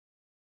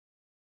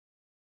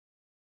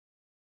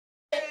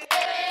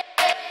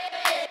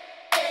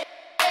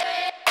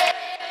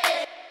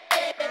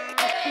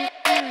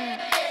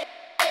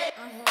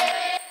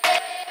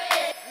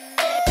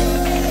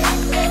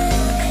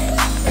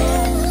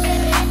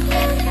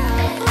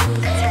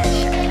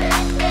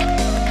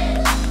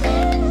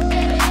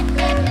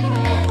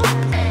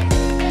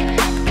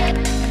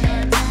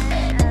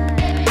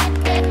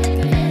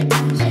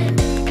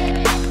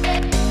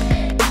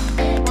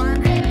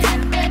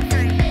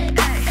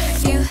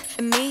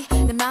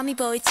맘이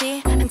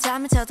보이지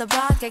한참을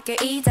쳐다봐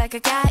가까이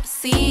다가가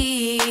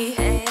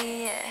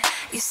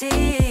You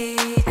see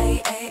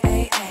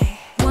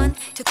One,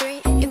 two,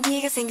 three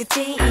용기가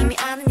생겼지 이미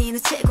아는 이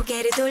눈치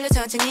고개를 돌려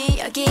천천히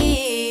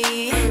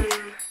여기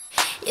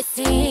You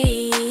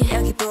see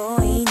여기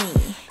보이니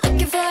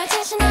Looking for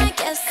attention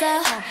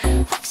알겠어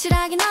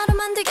확실하게 너로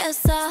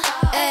만들겠어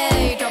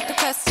Ay, drop the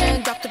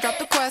question, drop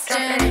the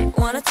question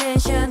Want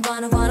attention,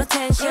 want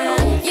attention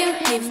You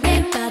give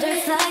me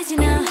butterflies, you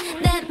know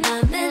내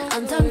맘은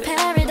온통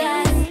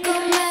paradise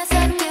꿈에서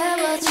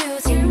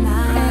깨워주지 마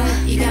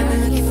You got me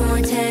looking for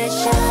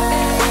attention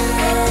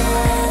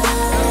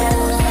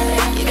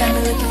You got me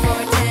looking for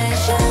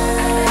attention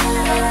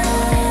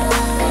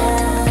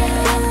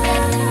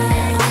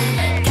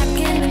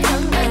가끔은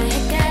정말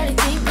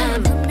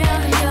헷갈리지만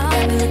분명히 You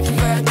got me looking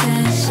for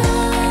attention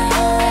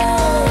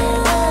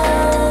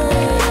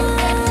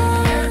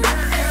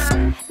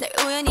날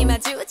우연히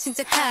마주친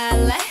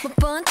척할래 못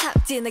본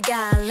탑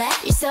지나갈래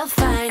You're so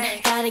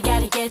fine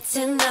gotta get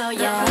to know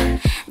ya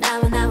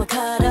나와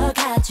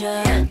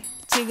걸어가줘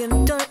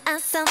지금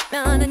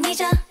돌아서면은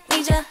잊어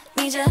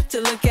To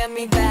look at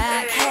me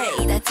back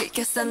Hey 다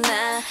들켰어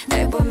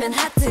날 보면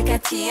하트가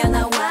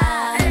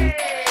튀어나와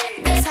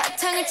내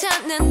사탕을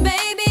찾는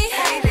baby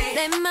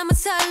내 맘은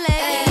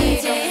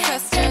설레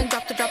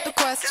Drop the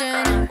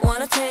question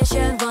Want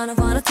attention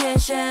want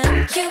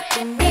attention You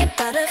give me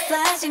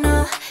butterflies you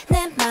know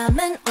내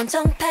맘은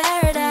온통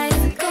paradise